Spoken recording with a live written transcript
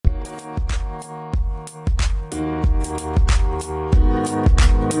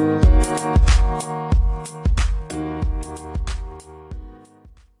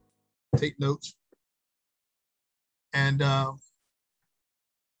take notes and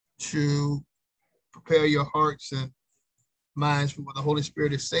to prepare your hearts and minds for what the Holy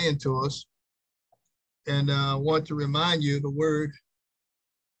Spirit is saying to us. And I want to remind you the word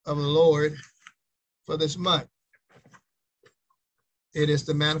of the Lord for this month. It is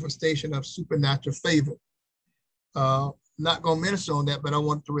the manifestation of supernatural favor. Not going to minister on that, but I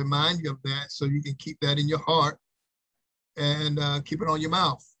want to remind you of that so you can keep that in your heart and keep it on your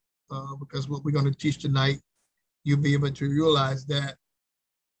mouth, because what we're going to teach tonight, you'll be able to realize that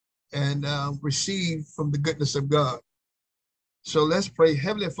and receive from the goodness of God. So let's pray.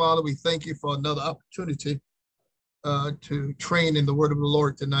 Heavenly Father, we thank you for another opportunity to train in the word of the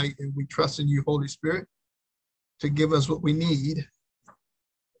Lord tonight, and we trust in you, Holy Spirit, to give us what we need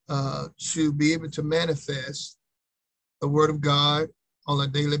to be able to manifest the word of God on a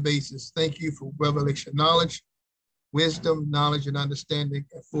daily basis. Thank you for revelation knowledge, wisdom, knowledge, and understanding,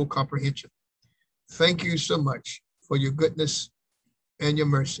 and full comprehension. Thank you so much for your goodness and your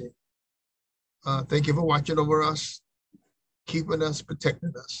mercy. Thank you for watching over us, keeping us,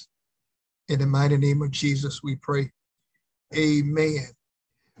 protecting us. In the mighty name of Jesus, we pray. Amen.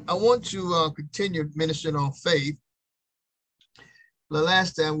 I want to continue ministering on faith. The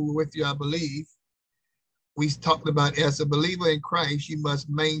last time we were with you, I believe, we talked about as a believer in Christ, you must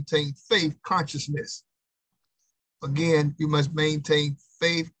maintain faith consciousness. Again, you must maintain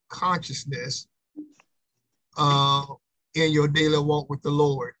faith consciousness in your daily walk with the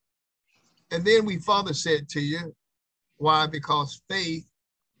Lord. And then we further said to you, why? Because faith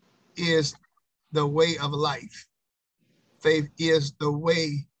is the way of life. Faith is the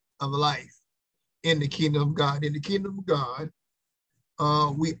way of life in the kingdom of God. In the kingdom of God,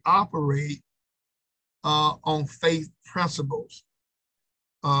 we operate on faith principles.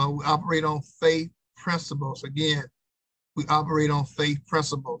 We operate on faith principles. Again, we operate on faith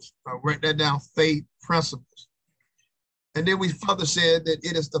principles. Write that down, faith principles. And then we further said that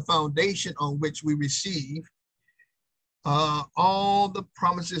it is the foundation on which we receive all the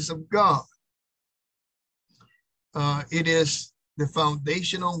promises of God. It is the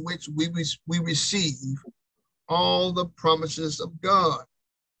foundation on which we receive all the promises of God.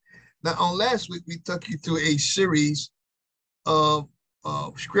 Now, on last week, we took you through a series of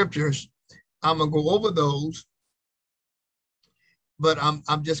scriptures. I'm going to go over those, but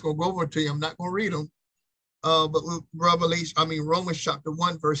I'm just going to go over it to you. I'm not going to read them. But Romans chapter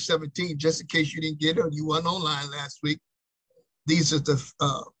 1, verse 17, just in case you didn't get it or you weren't online last week, these are the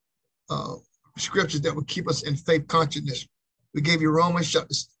scriptures that will keep us in faith consciousness. We gave you Romans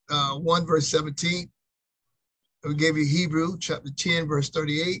chapter 1, verse 17. We gave you Hebrew chapter 10, verse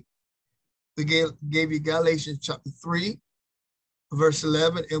 38. We gave you Galatians chapter 3, verse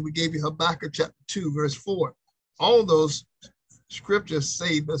 11, and we gave you Habakkuk chapter 2, verse 4. All those scriptures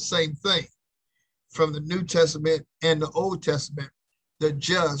say the same thing. From the New Testament and the Old Testament, the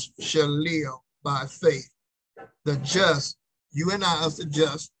just shall live by faith. The just, you and I are the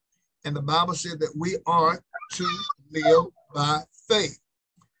just, and the Bible said that we are to live by faith.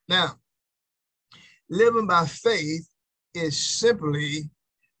 Now, living by faith is simply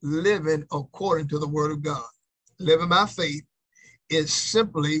living according to the word of God. Living by faith is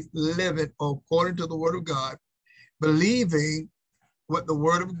simply living according to the word of God, believing what the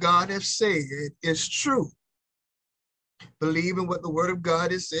word of God has said is true. Believing what the word of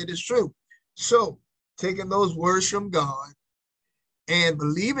God has said is true. So taking those words from God and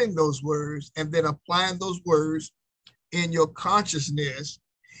believing those words and then applying those words in your consciousness,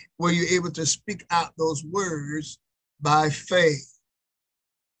 where you're able to speak out those words by faith.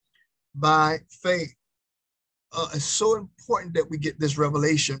 By faith. It's so important that we get this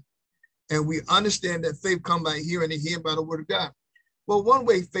revelation and we understand that faith comes by hearing and hearing by the word of God. Well, one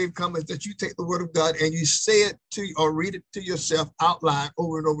way faith comes is that you take the word of God and you say it to or read it to yourself out loud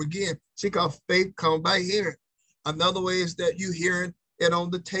over and over again. See how faith comes by hearing. Another way is that you hearing it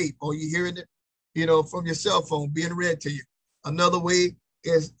on the tape or you hearing it, from your cell phone being read to you. Another way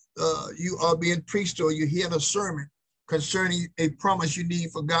is you are being preached or you're hearing a sermon concerning a promise you need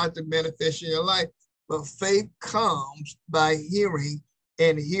for God to manifest in your life. But faith comes by hearing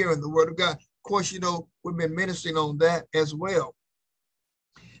and hearing the word of God. Of course, we've been ministering on that as well.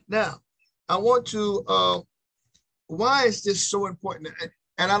 Now, I want to, why is this so important?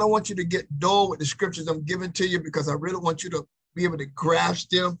 And I don't want you to get dull with the scriptures I'm giving to you because I really want you to be able to grasp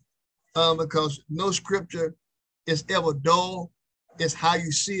them because no scripture is ever dull. It's how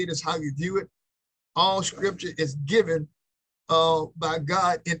you see it, it's how you view it. All scripture is given by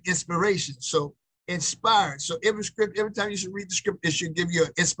God in inspiration. So inspired. So every time you should read the script, it should give you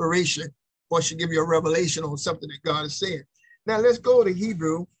an inspiration or it should give you a revelation on something that God is saying. Now let's go to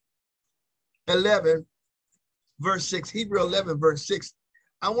Hebrew 11, verse 6. Hebrew 11, verse 6.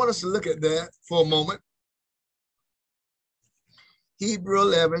 I want us to look at that for a moment. Hebrew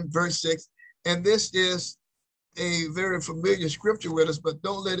 11, verse 6. And this is a very familiar scripture with us, but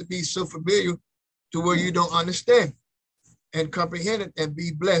don't let it be so familiar to where you don't understand and comprehend it and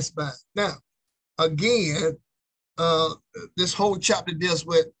be blessed by it. Now, again, this whole chapter deals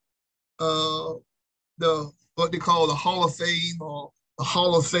with the what they call the Hall of Fame or the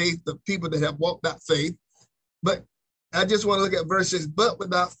Hall of Faith, the people that have walked that faith. But I just want to look at verses, but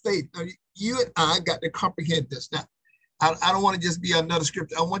without faith. Now, you and I got to comprehend this. Now, I don't want to just be another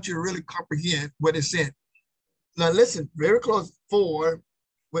scripture. I want you to really comprehend what it's saying. Now, listen very close. For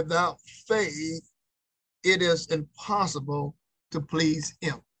without faith, it is impossible to please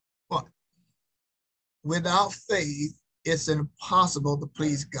him. What? Without faith, it's impossible to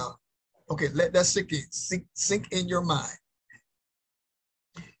please God. Okay, let that sink in your mind.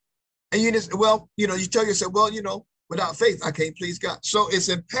 And you just, well, you tell yourself, well, without faith, I can't please God. So it's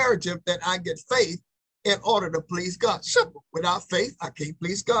imperative that I get faith in order to please God. Simple. Without faith, I can't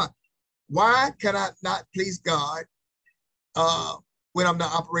please God. Why can I not please God when I'm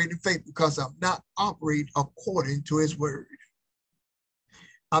not operating faith? Because I'm not operating according to his word.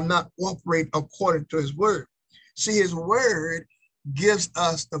 I'm not operating according to his word. See, his word gives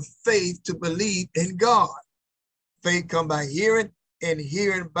us the faith to believe in God. Faith comes by hearing, and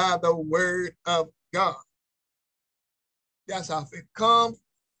hearing by the word of God. That's how faith comes.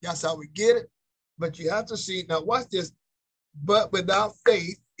 That's how we get it. But you have to see, now watch this. But without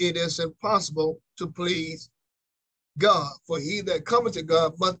faith, it is impossible to please God. For he that cometh to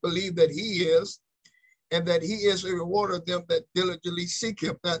God must believe that he is, and that he is a rewarder of them that diligently seek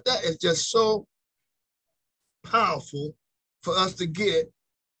him. Now that is just so powerful for us to get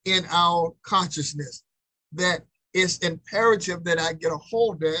in our consciousness, that it's imperative that I get a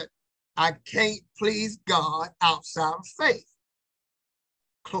hold of that. I can't please God outside of faith.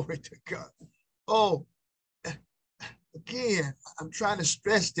 Glory to God. Oh, again, I'm trying to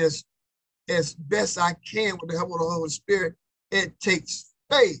stress this as best I can with the help of the Holy Spirit. It takes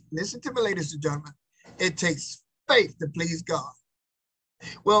faith. Listen to me, ladies and gentlemen. It takes faith to please God.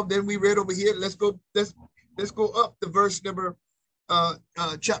 Well, then we read over here. Let's go up to verse number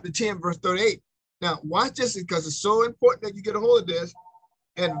chapter 10, verse 38. Now, watch this because it's so important that you get a hold of this.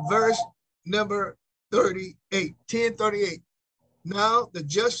 And verse number 38, 10:38. Now the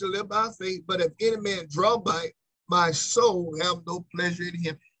just shall live by faith, but if any man draw back, my soul have no pleasure in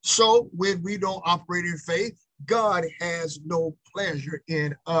him. So when we don't operate in faith, God has no pleasure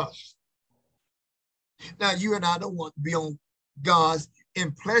in us. Now, you and I don't want to be on God's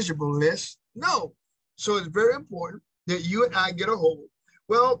implausible list. No. So it's very important that you and I get a hold.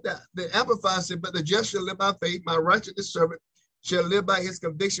 Well, the Amplified said, but the just shall live by faith, my righteous servant shall live by his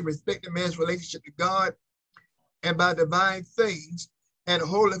conviction, respecting man's relationship to God and by divine things, and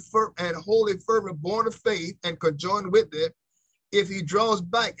holy fervent, born of faith and conjoined with it, if he draws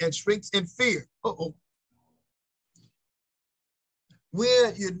back and shrinks in fear.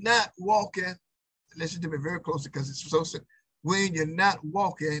 When you're not walking, listen to me very closely because it's so simple. When you're not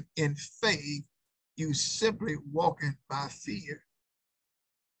walking in faith, you simply walking by fear.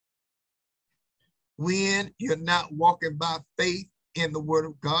 When you're not walking by faith in the word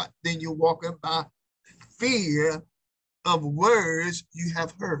of God, then you're walking by fear of words you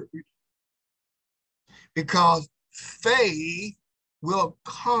have heard. Because faith will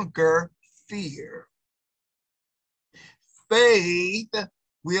conquer fear. Faith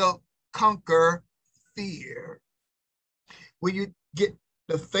will conquer fear. When you get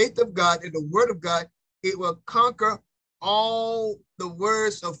the faith of God and the word of God, it will conquer all the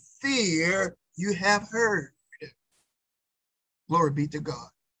words of fear you have heard. Glory be to God.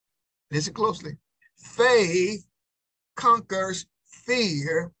 Listen closely. Faith conquers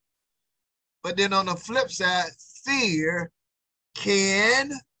fear, but then on the flip side, fear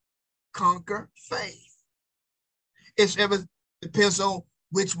can conquer faith. It depends on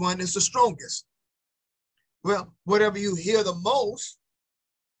which one is the strongest. Well, whatever you hear the most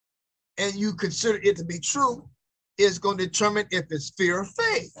and you consider it to be true is going to determine if it's fear or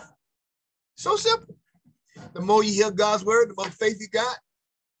faith. So simple. The more you hear God's word, the more faith you got,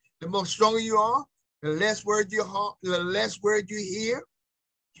 the more stronger you are, the less word you hear,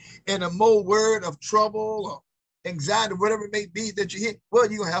 and the more word of trouble or anxiety, whatever it may be that you hear, well,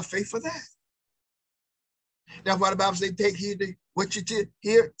 you're going to have faith for that. That's why the Bible says, take heed to what you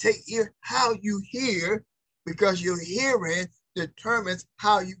hear, take ear how you hear, because your hearing determines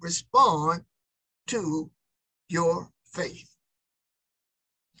how you respond to your faith.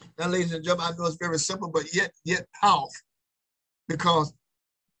 Now, ladies and gentlemen, I know it's very simple, but yet powerful, because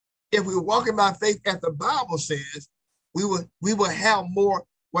If we were walking by faith, as the Bible says, we will have more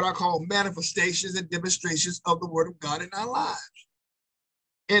what I call manifestations and demonstrations of the word of God in our lives.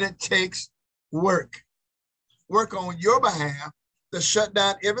 And it takes work. Work on your behalf to shut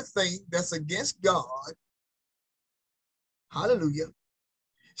down everything that's against God. Hallelujah.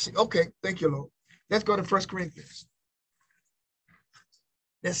 See, okay, thank you, Lord. Let's go to 1 Corinthians.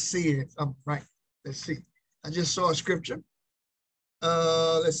 Let's see if I'm right. Let's see. I just saw a scripture.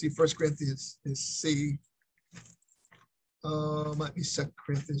 Let's see, 1 Corinthians. Let's see. Might be 2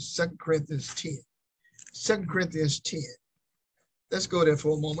 Corinthians 10. 2 Corinthians 10. Let's go there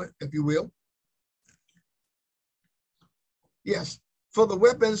for a moment, if you will. Yes. For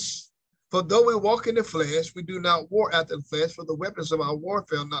though we walk in the flesh, we do not war after the flesh, for the weapons of our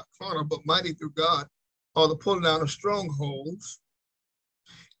warfare are not carnal, but mighty through God, or the pulling down of strongholds,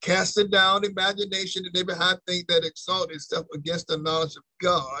 casting down imagination and every high thing that exalts itself against the knowledge of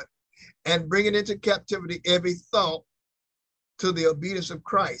God, and bringing into captivity every thought to the obedience of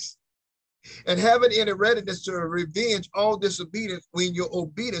Christ, and having in a readiness to revenge all disobedience when your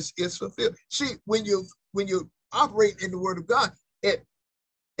obedience is fulfilled. See, when you operate in the word of God, it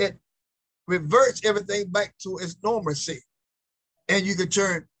reverts everything back to its normalcy. And you can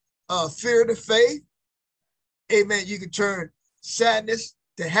turn fear to faith. Amen. You can turn sadness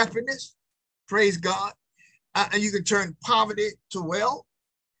to happiness. Praise God. And you can turn poverty to wealth.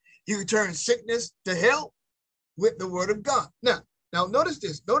 You can turn sickness to health with the word of God. Now notice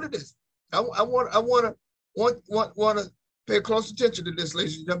this. Notice this. I want to pay close attention to this,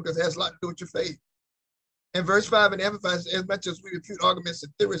 ladies and gentlemen, because it has a lot to do with your faith. In verse 5, and emphasizes, as much as we refute arguments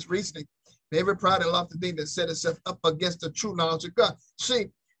and theorist reasoning, and every pride and lofty thing that set itself up against the true knowledge of God.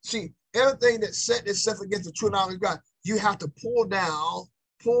 See, everything that set itself against the true knowledge of God, you have to pull down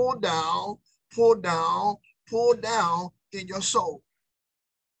in your soul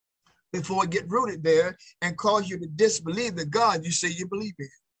before it get rooted there and cause you to disbelieve the God you say you believe in.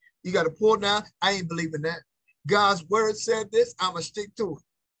 You got to pull down. I ain't believing that. God's word said this. I'm going to stick to it.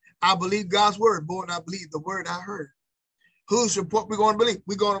 I believe God's word more than I believe the word I heard. Whose report we're going to believe?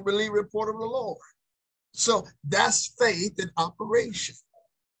 We're going to believe the report of the Lord. So that's faith in operation.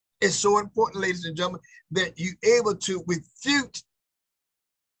 It's so important, ladies and gentlemen, that you're able to refute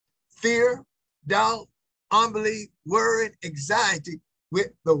fear, doubt, unbelief, worry, anxiety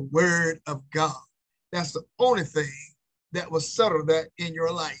with the word of God. That's the only thing that will settle that in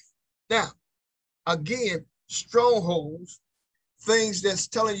your life. Now, again, strongholds, things that's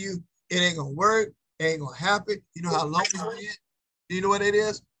telling you it ain't gonna work, it ain't gonna happen. You know how long it's been? Do you know what it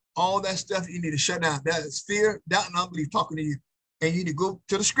is? All that stuff you need to shut down. That is fear, doubt, and unbelief talking to you. And you need to go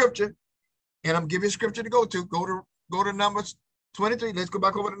to the scripture, and I'm giving you a scripture to go to. Go to Numbers 23. Let's go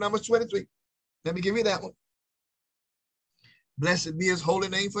back over to Numbers 23. Let me give you that one. Blessed be his holy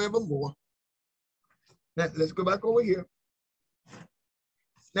name forevermore. Now, let's go back over here.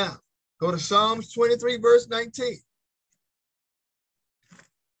 Now, go to Psalms 23, verse 19.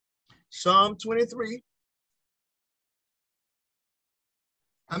 Psalm 23.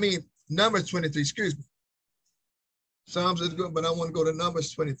 Numbers 23, excuse me. Psalms is good, but I want to go to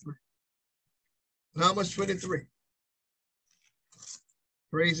Numbers 23. Numbers 23.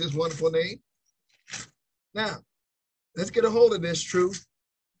 Praise his wonderful name. Now, let's get a hold of this truth.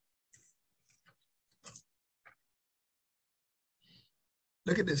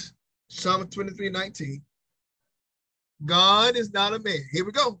 Look at this. Psalm 23:19. God is not a man. Here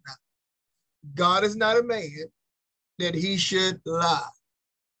we go. God is not a man that he should lie.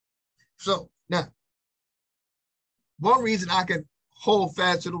 So now, one reason I can hold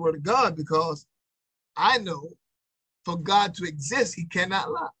fast to the word of God, because I know for God to exist, he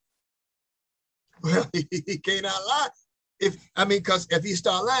cannot lie. Well, he cannot lie. Because if he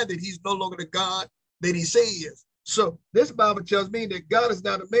start lying, then he's no longer the God that he says he is. So this Bible tells me that God is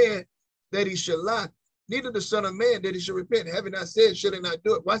not a man that he should lie, neither the son of man that he should repent. Have he not said, should he not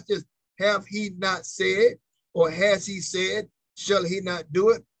do it? Watch this. Have he not said, or has he said, shall he not do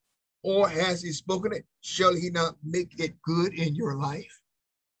it? Or has he spoken it? Shall he not make it good in your life?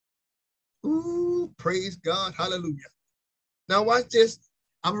 Ooh, praise God. Hallelujah. Now watch this.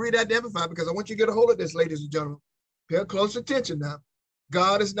 I'm going to read that Amplified because I want you to get a hold of this, ladies and gentlemen. Pay close attention now.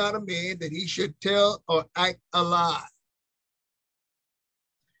 God is not a man that he should tell or act a lie.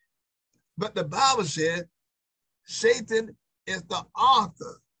 But the Bible said Satan is the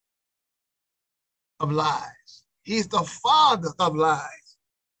author of lies. He's the father of lies.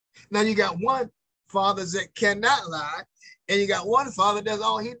 Now you got one father that cannot lie, and you got one father that's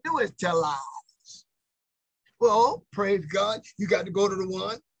all he do is tell lies. Well, praise God, you got to go to the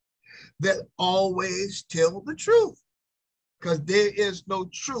one that always tell the truth. because there is no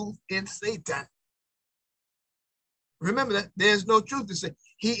truth in Satan. Remember that there's no truth in Satan.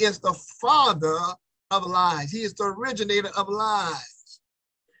 He is the father of lies. He is the originator of lies.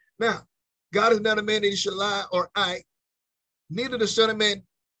 Now, God is not a man that he should lie or act, neither the son of man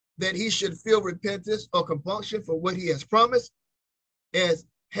that he should feel repentance or compulsion for what he has promised. As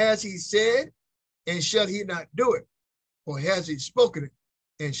has he said, and shall he not do it? Or has he spoken it,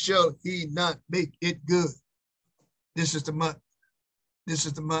 and shall he not make it good? This is the month. This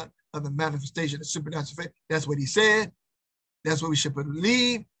is the month of the manifestation of supernatural faith. That's what he said. That's what we should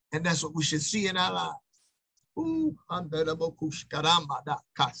believe, and that's what we should see in our lives. Ooh,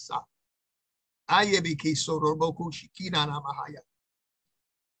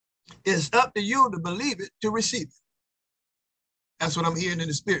 it's up to you to believe it, to receive it. That's what I'm hearing in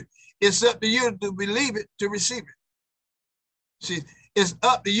the spirit. It's up to you to believe it, to receive it. See, it's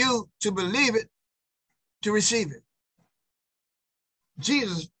up to you to believe it, to receive it.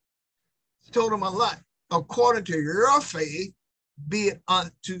 Jesus told him a lot. According to your faith, be it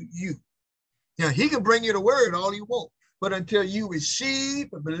unto you. Now, he can bring you the word all he wants, but until you receive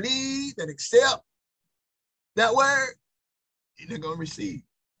and believe and accept that word, you're not going to receive.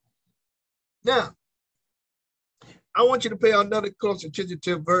 Now, I want you to pay another close attention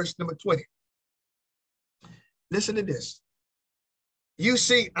to verse number 20. Listen to this. You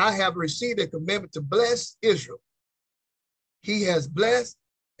see, I have received a commandment to bless Israel. He has blessed,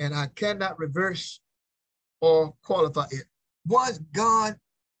 and I cannot reverse or qualify it. Once God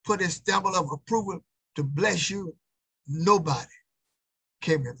put a stamp of approval to bless you, nobody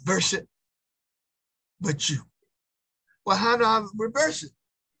can reverse it but you. Well, how do I reverse it?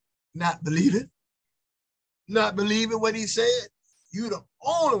 Not believing. Not believing what he said. You the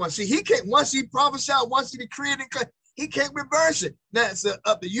only one. See, he can't, once he prophesied, once he decreed and he can't reverse it. Now it's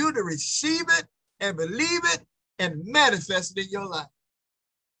up to you to receive it and believe it and manifest it in your life.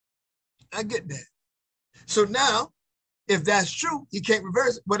 I get that. So now, if that's true, he can't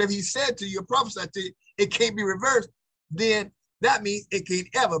reverse it. But if he said to you, prophesied to you, it can't be reversed, then that means it can't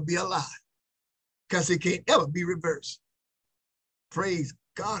ever be a lie, because it can't ever be reversed. Praise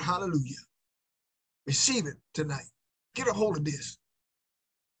God. Hallelujah. Receive it tonight. Get a hold of this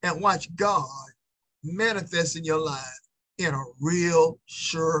and watch God manifest in your life in a real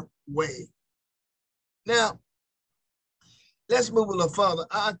sure way. Now, let's move a little further.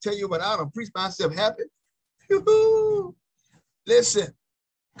 I'll tell you what, I don't preach myself happy. Listen,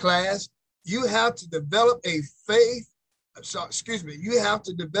 class, you have to develop a faith. You have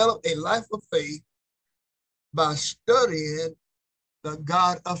to develop a life of faith by studying the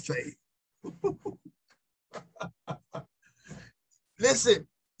God of faith. Listen,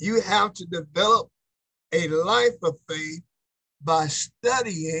 you have to develop a life of faith by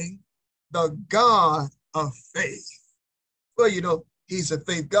studying the God of faith. Well, you know, he's a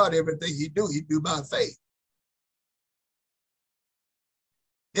faith God. Everything he do by faith.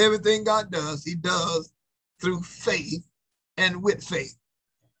 Everything God does, he does through faith and with faith.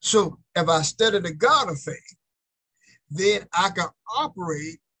 So if I study the God of faith, then I can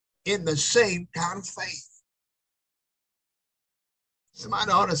operate in the same kind of faith.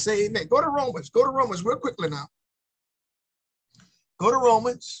 Somebody ought to say amen. Go to Romans. Go to Romans real quickly now. Go to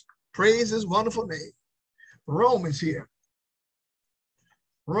Romans. Praise his wonderful name. Romans here.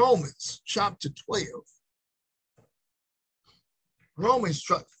 Romans chapter 12. Romans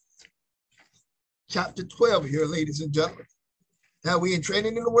chapter 12 here, ladies and gentlemen. Now we in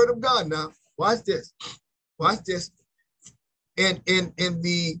training in the word of God now. Watch this. Watch this. And in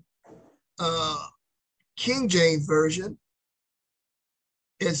the King James Version,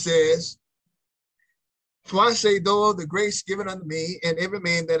 it says, for I say, though the grace given unto me, and every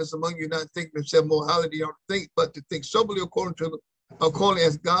man that is among you not think himself more highly than he ought to think, but to think soberly according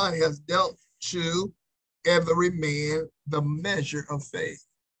as God has dealt to every man the measure of faith.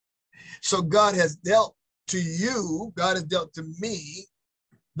 So God has dealt to you, God has dealt to me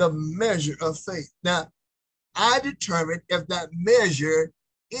the measure of faith. Now, I determine if that measure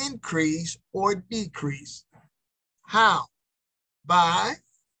increase or decrease. How? By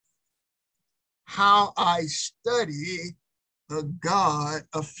how I study the God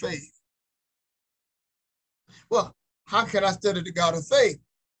of faith. Well, how can I study the God of faith?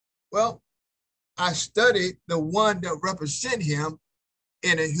 Well, I study the one that represents him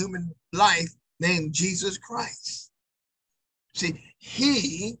in a human life named Jesus Christ. See,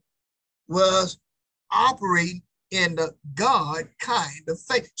 he was operating in the God kind of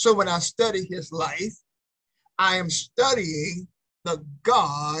faith. So when I study his life, I am studying the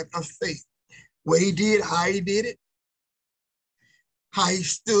God of faith. What he did, how he did it, how he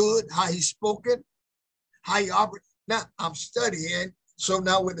stood, how he spoke it, how he operated. Now I'm studying. So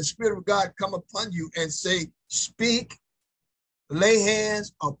now when the Spirit of God come upon you and say, speak, lay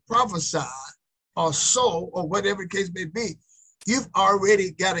hands, or prophesy, or sow, or whatever the case may be, you've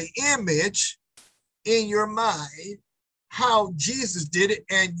already got an image in your mind how Jesus did it,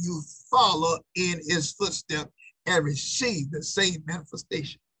 and you follow in his footsteps and receive the same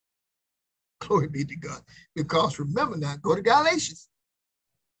manifestation. Glory be to God. Because remember now, go to Galatians.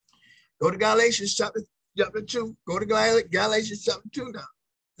 Go to Galatians chapter 2. Go to Galatians chapter 2 now.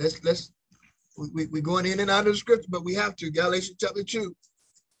 We're going in and out of the scripture, but we have to. Galatians chapter 2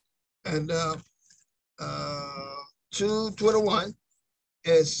 and 2:21.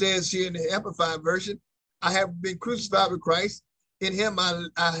 It says here in the Amplified version, I have been crucified with Christ. In him I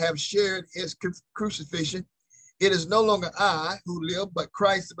have shared his crucifixion. It is no longer I who live, but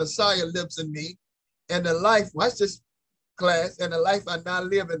Christ the Messiah lives in me. And the life, watch this class, and the life I now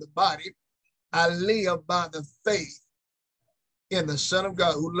live in the body, I live by the faith in the Son of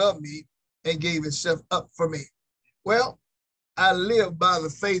God who loved me and gave himself up for me. Well, I live by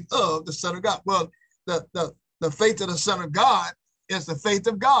the faith of the Son of God. Well, the faith of the Son of God is the faith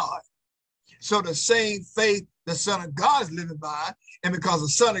of God. So the same faith the Son of God is living by, and because the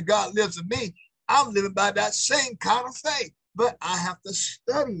Son of God lives in me, I'm living by that same kind of faith. But I have to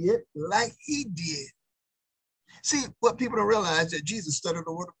study it like he did. See, what people don't realize that Jesus studied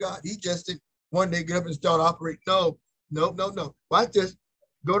the word of God. He just didn't one day get up and start operating. No. Watch this.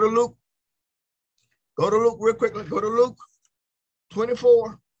 Go to Luke. Go to Luke real quickly. Go to Luke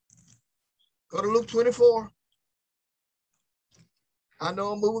 24. Go to Luke 24. I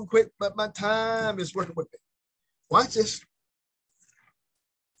know I'm moving quick, but my time is working with me. Watch this.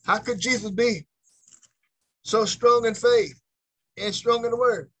 How could Jesus be so strong in faith and strong in the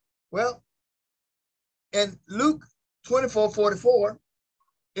word? Well, in Luke 24:44,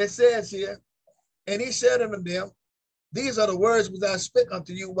 it says here, and he said unto them, these are the words which I spake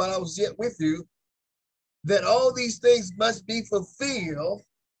unto you while I was yet with you, that all these things must be fulfilled.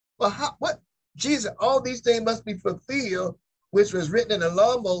 Well, what? Jesus, all these things must be fulfilled, which was written in the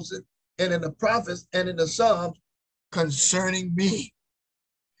law of Moses and in the prophets and in the Psalms concerning me.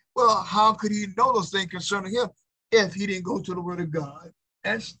 Well, how could he know those things concerning him if he didn't go to the word of God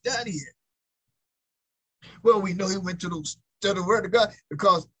and study it? Well, we know he went to the word of God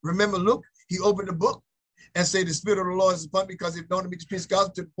because remember Luke, he opened the book and said, the Spirit of the Lord is upon me because he's known to me to preach the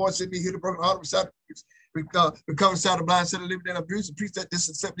gospel to the poor, send me here to broken heart, recover sight of blind, set of living and abuse, and preach that this is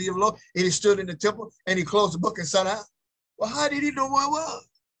acceptable of the Lord. And he stood in the temple and he closed the book and sat out. Well, how did he know what it was?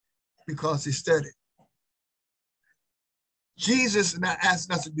 Because he studied. Jesus is not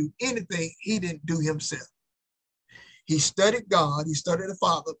asking us to do anything he didn't do himself. He studied God, he studied the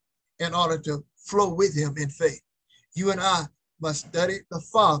Father in order to flow with him in faith. You and I must study the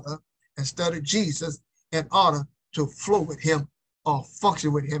Father and study Jesus in order to flow with him or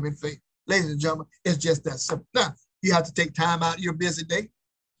function with him in faith. Ladies and gentlemen, it's just that simple. Now, you have to take time out of your busy day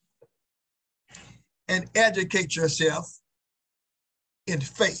and educate yourself in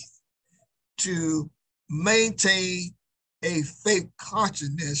faith to maintain a faith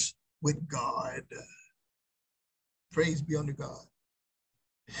consciousness with God. Praise be unto God.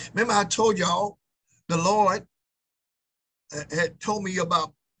 Remember I told y'all the Lord had told me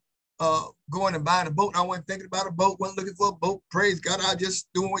about going and buying a boat. I wasn't thinking about a boat, wasn't looking for a boat. Praise God, I just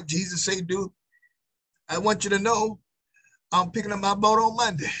doing what Jesus said do. I want you to know I'm picking up my boat on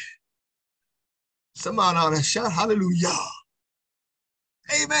Monday. Somebody ought to shout hallelujah.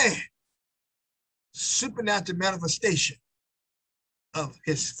 Amen. Supernatural manifestation of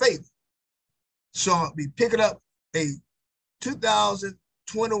his faith. So I'll be picking up a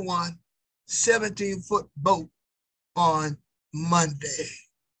 2021 17-foot boat on Monday.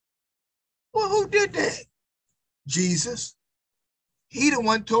 Well, who did that? Jesus. He the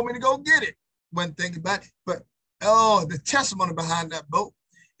one told me to go get it. Wasn't thinking about it. But the testimony behind that boat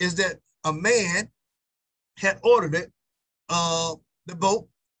is that a man had ordered it, the boat,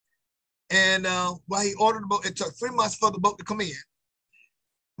 and while he ordered the boat, it took 3 months for the boat to come in.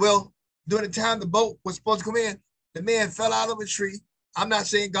 Well, during the time the boat was supposed to come in, the man fell out of a tree. I'm not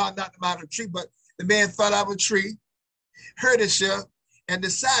saying God knocked him out of a tree, but the man fell out of a tree, hurt himself, and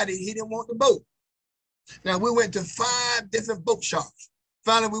decided he didn't want the boat. Now, we went to 5 different boat shops.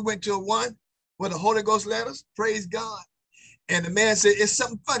 Finally, we went to one where the Holy Ghost led us, praise God. And the man said, it's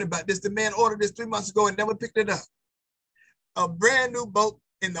something funny about this. The man ordered this 3 months ago and never picked it up. A brand new boat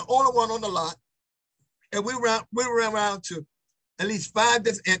and the only one on the lot. And we ran around to at least 5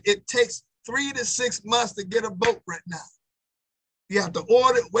 different, and it takes 3 to 6 months to get a boat right now. You have to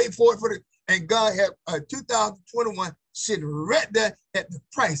order it, wait for it, and God had a 2021 sitting right there at the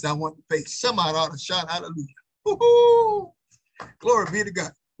price I want to pay. Somebody ought to shout hallelujah. Woo-hoo. Glory be to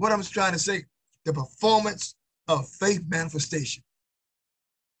God. What I'm trying to say, the performance of faith manifestation.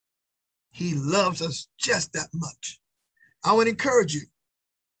 He loves us just that much. I want to encourage you.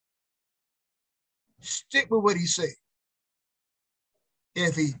 Stick with what he said.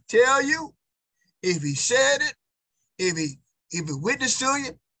 If he tell you, if he said it, if he witnessed to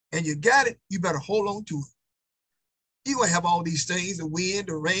you and you got it, you better hold on to it. You're going to have all these things, the wind,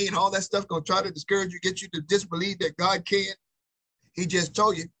 the rain, all that stuff going to try to discourage you, get you to disbelieve that God can. He just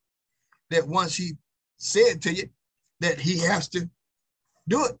told you that once he said to you that he has to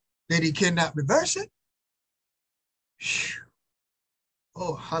do it, that he cannot reverse it.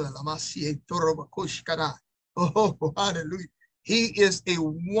 Oh, hallelujah. Oh, hallelujah. He is a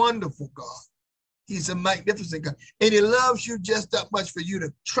wonderful God. He's a magnificent God. And he loves you just that much for you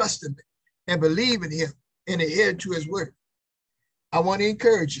to trust him and believe in him and adhere to his word. I want to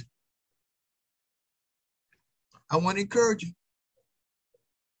encourage you. I want to encourage you.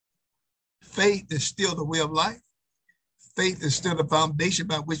 Faith is still the way of life. Faith is still the foundation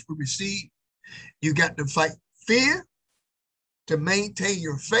by which we receive. You got to fight fear to maintain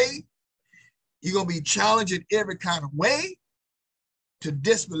your faith. You're going to be challenged in every kind of way to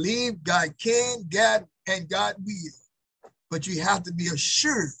disbelieve God can, God, and God will. But you have to be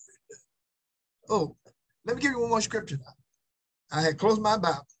assured. Oh, let me give you one more scripture now. I had closed my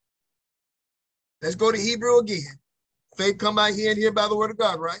Bible. Let's go to Hebrew again. Faith come by hearing, hear by the word of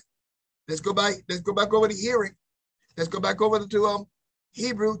God, right? Let's go back over to hearing. Let's go back over to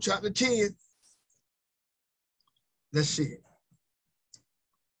Hebrew chapter 10. Let's see it.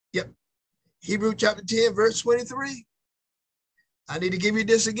 Yep. Hebrew chapter 10, verse 23. I need to give you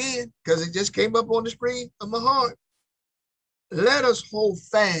this again because it just came up on the screen of my heart. Let us hold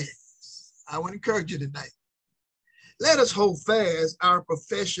fast. I want to encourage you tonight. Let us hold fast our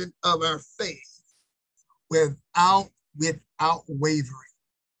profession of our faith without wavering.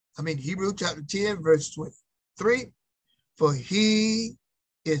 I mean, Hebrew chapter 10, verse 23. For he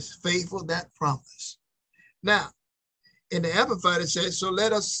is faithful that promise. Now, in the Amplified, it says, so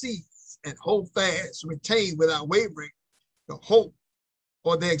let us seize and hold fast, retain without wavering the hope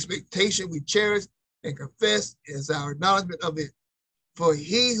or the expectation we cherish and confess is our acknowledgement of it. For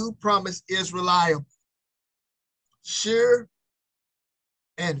he who promised is reliable, sure,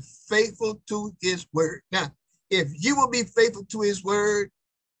 and faithful to his word. Now, if you will be faithful to his word,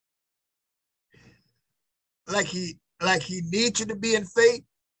 like he needs you to be in faith,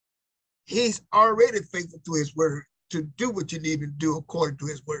 he's already faithful to his word to do what you need to do according to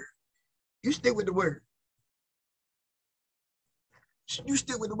his word. You stick with the word. You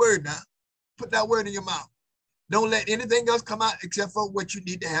stick with the word now. Put that word in your mouth. Don't let anything else come out except for what you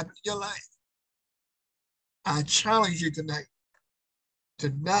need to happen in your life. I challenge you tonight to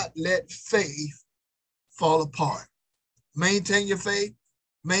not let faith fall apart. Maintain your faith.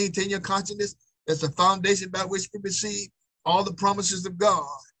 Maintain your consciousness. That's the foundation by which we receive all the promises of God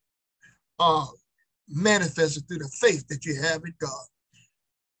are manifested through the faith that you have in God.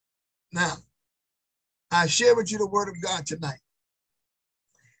 Now, I share with you the word of God tonight.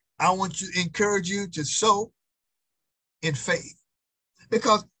 I want to encourage you to sow in faith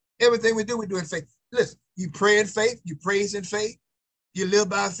because everything we do in faith. Listen, you pray in faith, you praise in faith, you live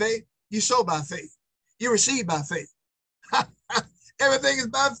by faith, you sow by faith, you receive by faith. Everything is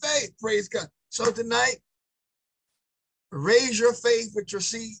by faith, praise God. So tonight, raise your faith with your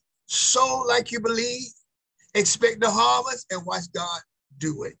seed, sow like you believe, expect the harvest, and watch God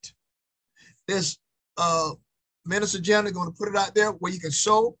do it. There's Minister Janet going to put it out there where you can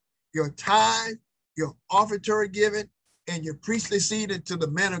sow your tithe, your offertory giving, and your priestly seed into the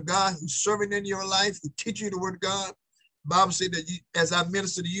man of God who's serving in your life, who teach you the word of God. The Bible said that as I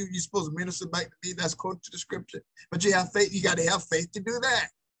minister to you, you're supposed to minister back to me. That's according to the scripture. But you have faith. You got to have faith to do that.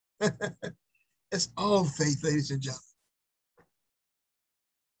 It's all faith, ladies and gentlemen.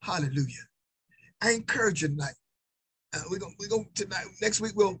 Hallelujah. I encourage you tonight. We're gonna tonight. Next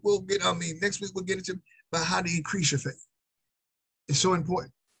week we'll get into about how to increase your faith. It's so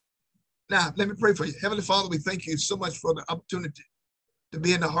important. Now, let me pray for you. Heavenly Father, we thank you so much for the opportunity to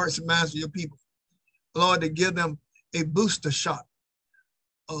be in the hearts and minds of your people. Lord, to give them a booster shot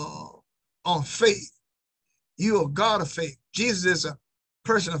on faith. You are God of faith. Jesus is a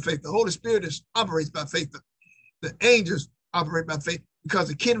person of faith. The Holy Spirit operates by faith. The angels operate by faith because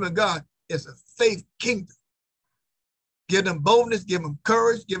the kingdom of God is a faith kingdom. Give them boldness, give them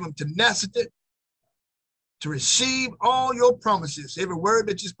courage, give them tenacity to receive all your promises. Every word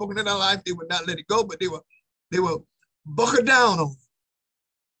that you've spoken in our life, they will not let it go, but they will buckle down on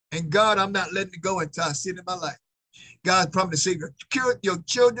it. And God, I'm not letting it go until I see it in my life. God promised to save your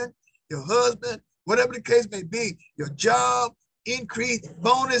children, your husband, whatever the case may be, your job, increase,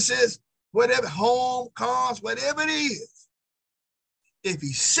 bonuses, whatever, home, cars, whatever it is. If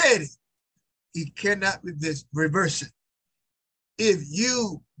he said it, he cannot reverse it. If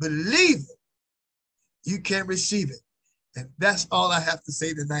you believe it, you can receive it. And that's all I have to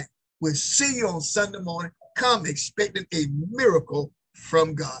say tonight. We'll see you on Sunday morning. Come expecting a miracle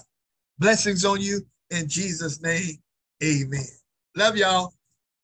from God. Blessings on you in Jesus' name. Amen. Love y'all.